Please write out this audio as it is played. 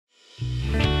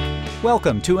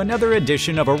Welcome to another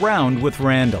edition of Around with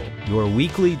Randall, your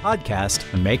weekly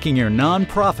podcast on making your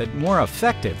nonprofit more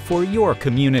effective for your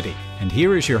community. And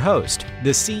here is your host, the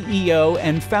CEO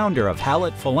and founder of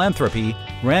Hallett Philanthropy,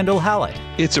 Randall Hallett.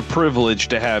 It's a privilege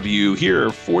to have you here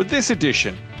for this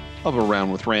edition of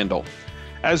Around with Randall.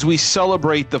 As we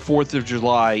celebrate the 4th of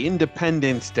July,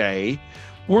 Independence Day,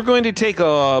 we're going to take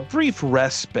a brief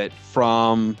respite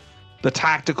from the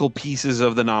tactical pieces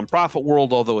of the nonprofit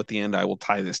world, although at the end I will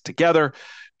tie this together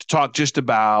to talk just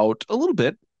about a little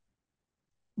bit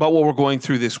about what we're going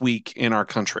through this week in our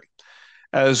country.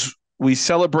 As we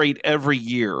celebrate every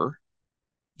year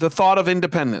the thought of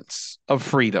independence, of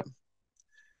freedom.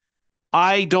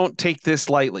 I don't take this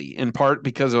lightly, in part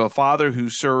because of a father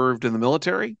who served in the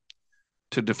military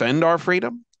to defend our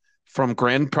freedom, from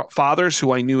grandfathers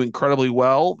who I knew incredibly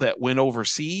well that went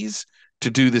overseas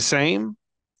to do the same.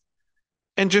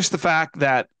 And just the fact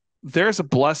that there's a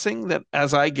blessing that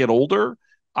as I get older,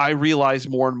 I realize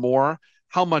more and more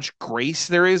how much grace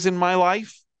there is in my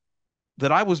life,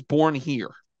 that I was born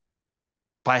here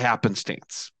by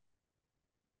happenstance.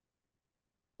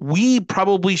 We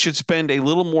probably should spend a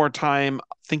little more time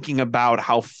thinking about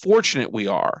how fortunate we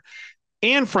are,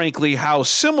 and frankly, how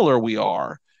similar we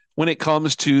are when it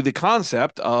comes to the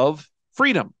concept of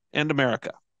freedom and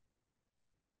America.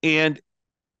 And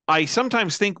I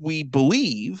sometimes think we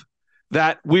believe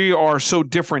that we are so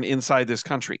different inside this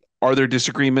country. Are there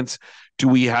disagreements? Do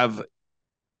we have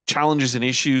challenges and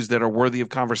issues that are worthy of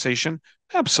conversation?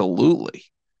 Absolutely.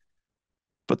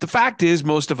 But the fact is,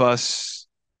 most of us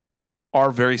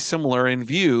are very similar in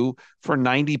view for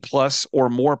 90 plus or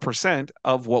more %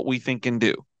 of what we think and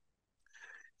do.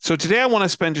 So today I want to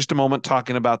spend just a moment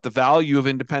talking about the value of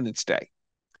Independence Day,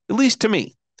 at least to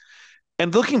me,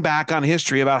 and looking back on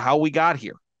history about how we got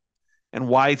here and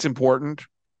why it's important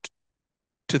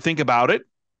to think about it,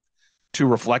 to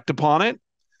reflect upon it,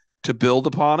 to build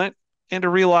upon it, and to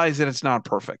realize that it's not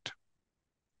perfect.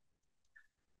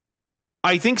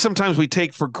 I think sometimes we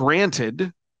take for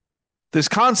granted this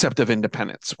concept of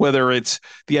independence, whether it's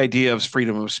the idea of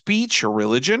freedom of speech or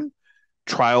religion,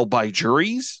 trial by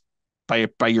juries,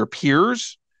 by your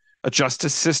peers, a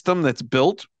justice system that's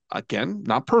built, again,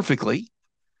 not perfectly,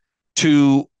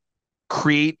 to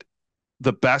create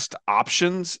the best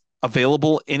options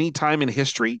available anytime in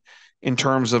history in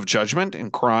terms of judgment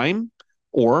and crime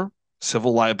or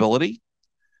civil liability.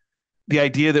 The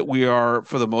idea that we are,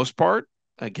 for the most part,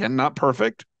 again, not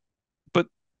perfect, but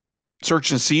search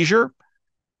and seizure.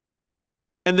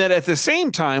 And that at the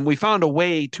same time, we found a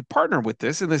way to partner with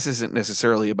this, and this isn't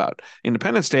necessarily about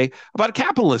Independence Day, about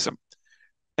capitalism.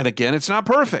 And again, it's not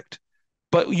perfect.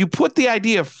 But you put the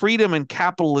idea of freedom and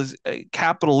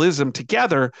capitalism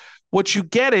together, what you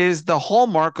get is the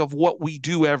hallmark of what we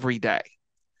do every day.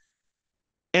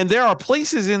 And there are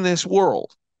places in this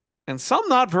world, and some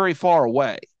not very far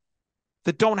away,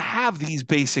 that don't have these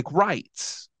basic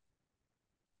rights.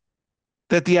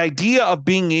 That the idea of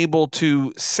being able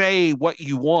to say what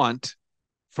you want,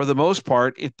 for the most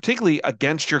part, particularly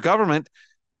against your government,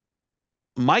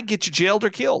 might get you jailed or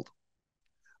killed.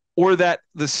 Or that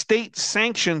the state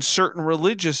sanctions certain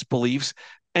religious beliefs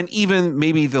and even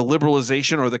maybe the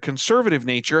liberalization or the conservative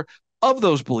nature of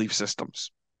those belief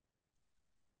systems.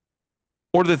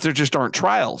 Or that there just aren't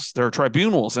trials. There are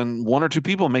tribunals, and one or two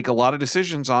people make a lot of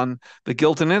decisions on the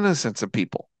guilt and innocence of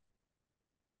people.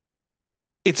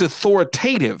 It's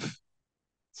authoritative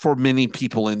for many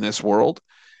people in this world,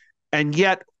 and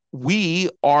yet we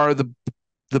are the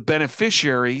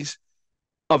beneficiaries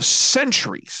of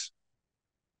centuries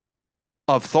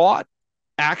of thought,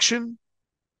 action,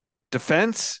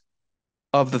 defense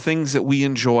of the things that we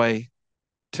enjoy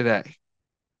today.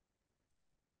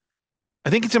 I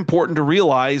think it's important to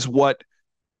realize what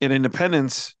in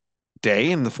Independence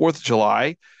Day and the 4th of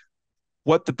July,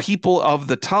 what the people of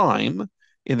the time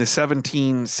in the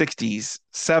 1760s,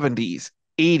 70s,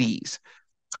 80s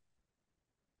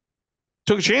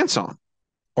took a chance on,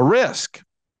 a risk.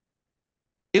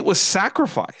 It was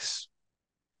sacrifice.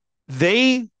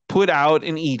 They put out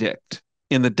an edict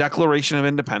in the Declaration of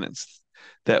Independence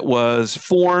that was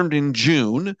formed in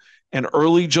June and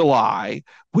early July,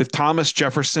 with Thomas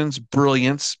Jefferson's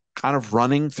brilliance kind of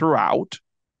running throughout,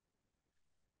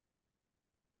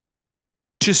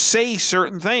 to say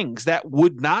certain things that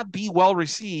would not be well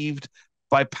received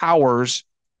by powers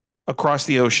across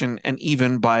the ocean and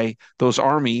even by those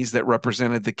armies that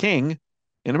represented the king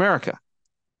in America.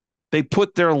 They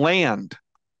put their land,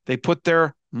 they put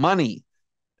their money,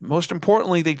 most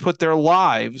importantly, they put their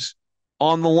lives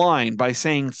on the line by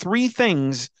saying three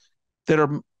things that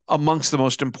are amongst the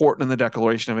most important in the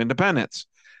Declaration of Independence.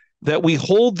 That we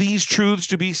hold these truths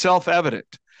to be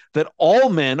self-evident, that all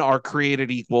men are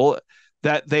created equal,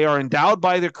 that they are endowed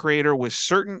by the Creator with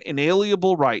certain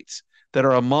inalienable rights that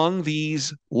are among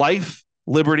these life,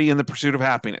 liberty, and the pursuit of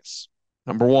happiness.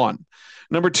 Number one.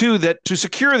 Number two, that to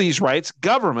secure these rights,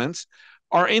 governments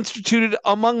are instituted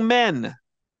among men,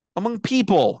 among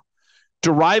people,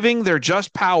 deriving their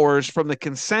just powers from the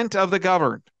consent of the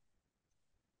governed.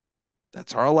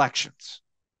 That's our elections.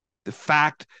 The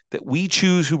fact that we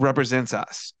choose who represents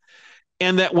us.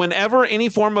 And that whenever any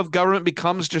form of government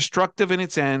becomes destructive in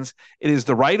its ends, it is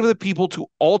the right of the people to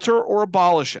alter or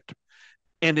abolish it,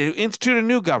 and to institute a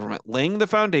new government, laying the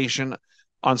foundation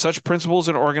on such principles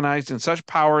and organized in such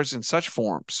powers in such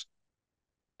forms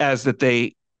as that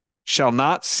they shall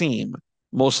not seem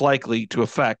most likely to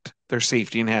affect their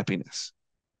safety and happiness.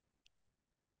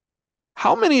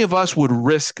 How many of us would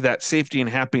risk that safety and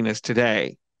happiness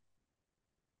today,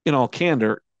 in all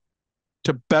candor,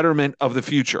 to betterment of the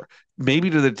future, maybe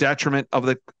to the detriment of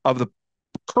the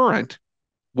current,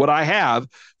 what I have,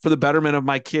 for the betterment of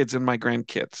my kids and my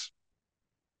grandkids?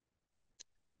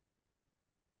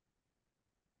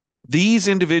 These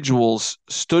individuals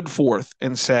stood forth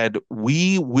and said,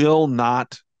 we will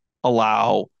not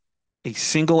allow a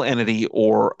single entity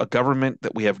or a government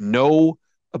that we have no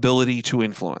ability to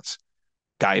influence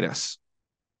guide us.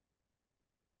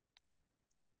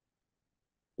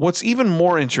 What's even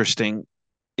more interesting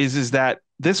is that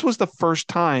this was the first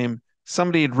time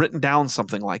somebody had written down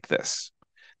something like this.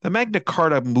 The Magna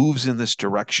Carta moves in this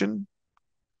direction,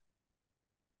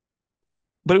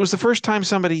 but it was the first time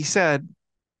somebody said,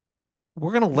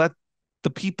 we're going to let the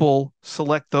people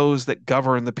select those that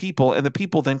govern the people, and the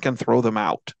people then can throw them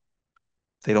out.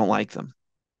 They don't like them.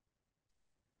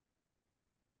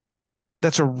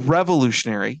 That's a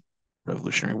Revolutionary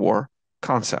War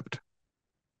concept.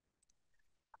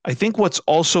 I think what's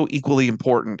also equally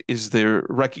important is the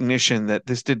recognition that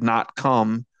this did not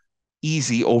come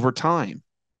easy over time.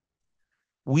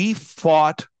 We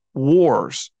fought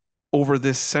wars over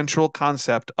this central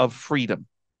concept of freedom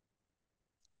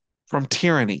from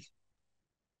tyranny.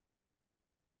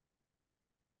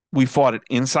 We fought it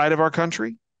inside of our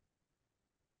country.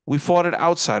 We fought it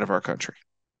outside of our country.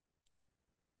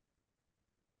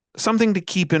 Something to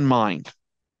keep in mind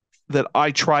that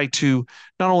I try to,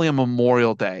 not only on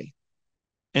Memorial Day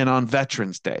and on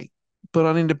Veterans Day, but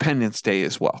on Independence Day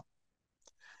as well,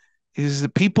 is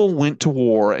that people went to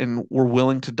war and were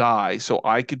willing to die so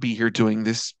I could be here doing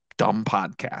this dumb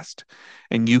podcast,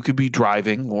 and you could be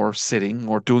driving or sitting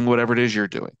or doing whatever it is you're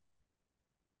doing.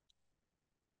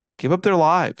 Give up their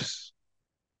lives.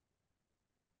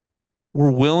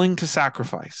 We're willing to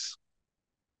sacrifice.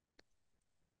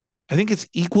 I think it's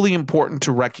equally important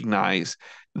to recognize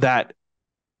that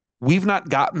we've not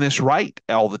gotten this right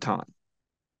all the time.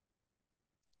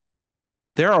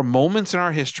 There are moments in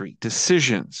our history,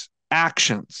 decisions,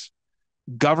 actions,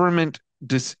 government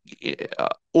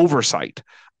oversight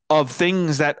of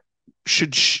things that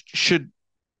should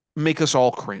make us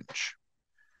all cringe.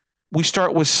 We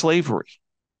start with slavery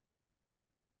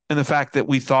and the fact that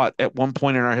we thought at one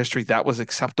point in our history that was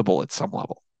acceptable at some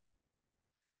level.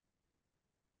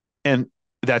 And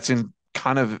that's in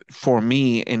kind of, for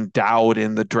me, endowed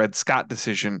in the Dred Scott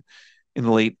decision in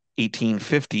the late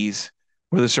 1850s,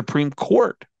 where the Supreme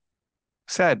Court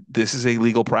said this is a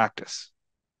legal practice.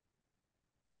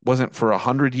 It wasn't for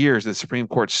 100 years the Supreme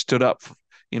Court stood up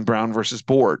in Brown versus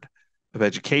Board of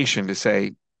Education to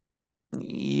say,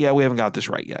 yeah, we haven't got this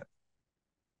right yet.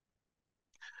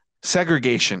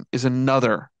 Segregation is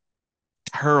another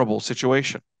terrible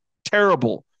situation.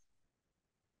 Terrible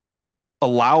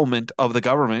allowment of the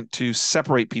government to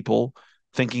separate people,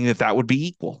 thinking that that would be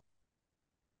equal.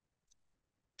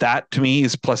 That, to me,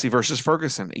 is Plessy versus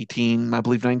Ferguson,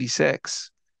 1896,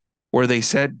 where they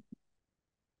said,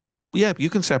 yeah,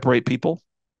 you can separate people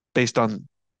based on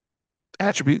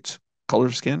attributes, color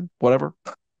of skin, whatever.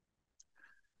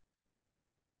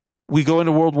 We go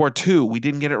into World War II. We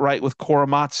didn't get it right with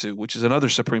Korematsu, which is another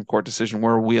Supreme Court decision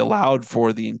where we allowed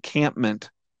for the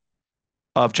encampment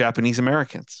of Japanese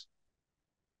Americans.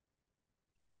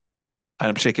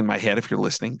 I'm shaking my head if you're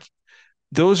listening.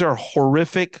 Those are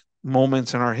horrific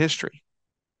moments in our history.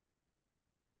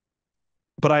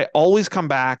 But I always come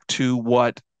back to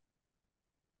what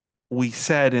we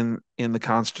said in the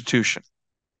Constitution.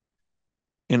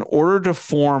 In order to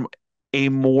form a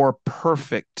more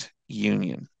perfect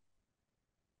union,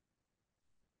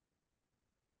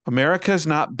 America is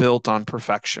not built on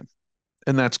perfection.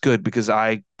 And that's good, because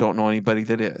I don't know anybody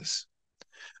that is.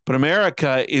 But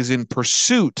America is in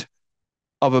pursuit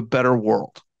of a better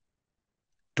world.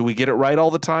 Do we get it right all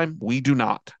the time? We do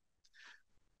not.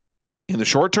 In the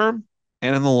short term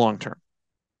and in the long term.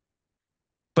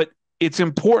 But it's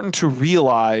important to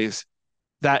realize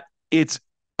that it's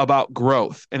about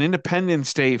growth. And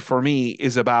Independence Day for me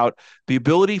is about the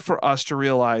ability for us to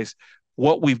realize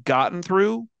what we've gotten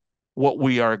through, what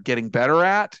we are getting better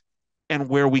at, and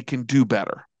where we can do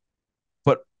better.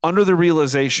 But under the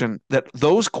realization that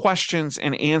those questions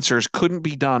and answers couldn't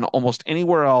be done almost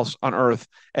anywhere else on earth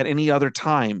at any other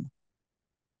time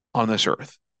on this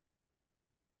earth.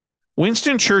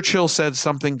 Winston Churchill said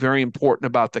something very important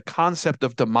about the concept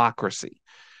of democracy,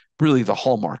 really the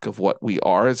hallmark of what we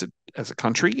are as a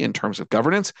country in terms of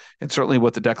governance, and certainly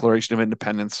what the Declaration of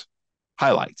Independence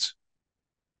highlights.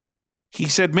 He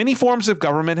said, many forms of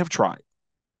government have tried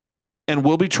and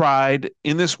will be tried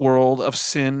in this world of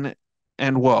sin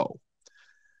and woe.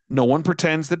 No one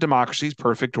pretends that democracy is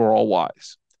perfect or all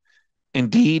wise.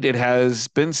 Indeed, it has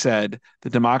been said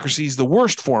that democracy is the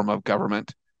worst form of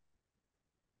government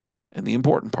and the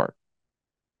important part,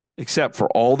 except for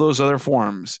all those other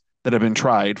forms that have been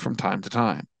tried from time to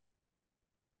time.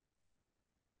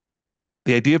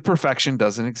 The idea of perfection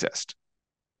doesn't exist.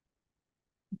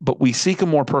 But we seek a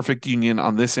more perfect union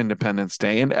on this Independence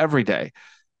Day and every day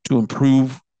to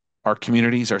improve our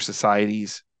communities, our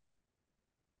societies,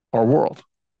 our world.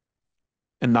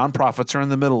 And nonprofits are in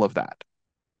the middle of that.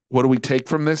 What do we take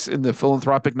from this in the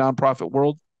philanthropic nonprofit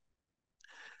world?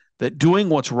 That doing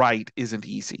what's right isn't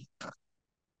easy.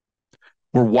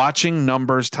 We're watching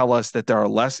numbers tell us that there are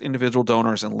less individual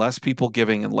donors and less people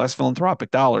giving and less philanthropic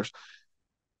dollars.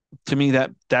 To me,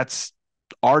 that's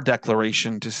our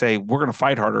declaration to say we're going to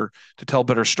fight harder to tell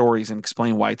better stories and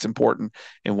explain why it's important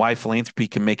and why philanthropy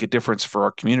can make a difference for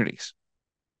our communities.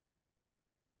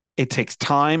 It takes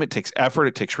time, it takes effort,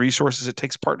 it takes resources, it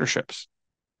takes partnerships.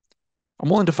 I'm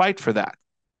willing to fight for that,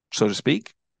 so to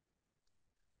speak.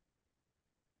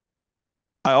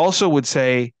 I also would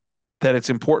say that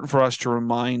it's important for us to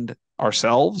remind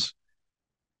ourselves,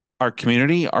 our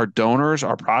community, our donors,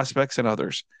 our prospects, and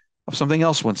others of something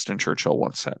else Winston Churchill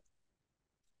once said.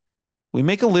 We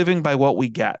make a living by what we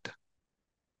get,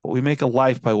 but we make a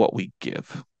life by what we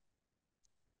give.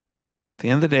 At the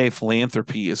end of the day,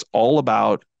 philanthropy is all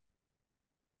about,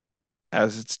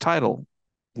 as its title,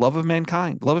 love of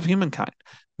mankind, love of humankind,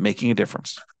 making a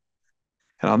difference.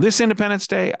 And on this Independence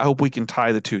Day, I hope we can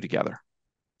tie the two together.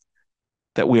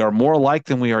 That we are more alike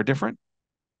than we are different,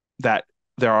 that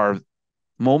there are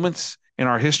moments in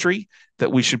our history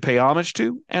that we should pay homage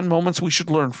to and moments we should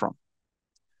learn from.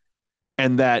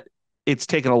 And that it's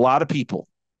taken a lot of people,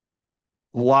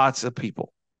 lots of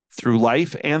people, through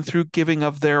life and through giving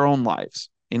of their own lives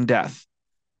in death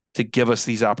to give us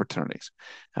these opportunities.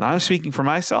 And I'm speaking for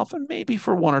myself and maybe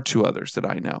for one or two others that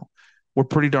I know. We're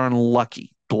pretty darn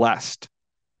lucky, blessed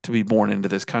to be born into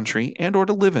this country and or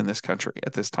to live in this country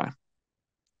at this time.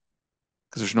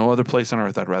 Because there's no other place on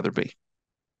earth I'd rather be.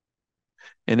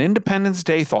 An Independence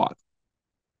Day thought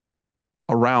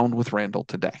around with Randall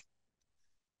today.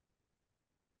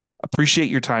 Appreciate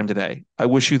your time today. I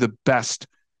wish you the best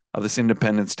of this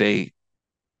Independence Day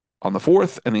on the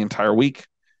 4th and the entire week.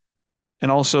 And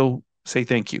also say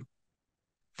thank you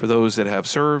for those that have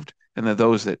served and then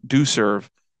those that do serve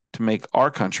to make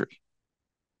our country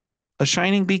a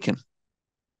shining beacon,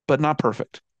 but not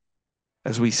perfect,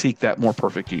 as we seek that more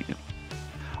perfect union.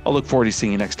 I'll look forward to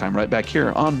seeing you next time right back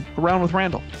here on Around with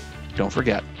Randall. Don't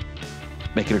forget,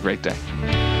 make it a great day.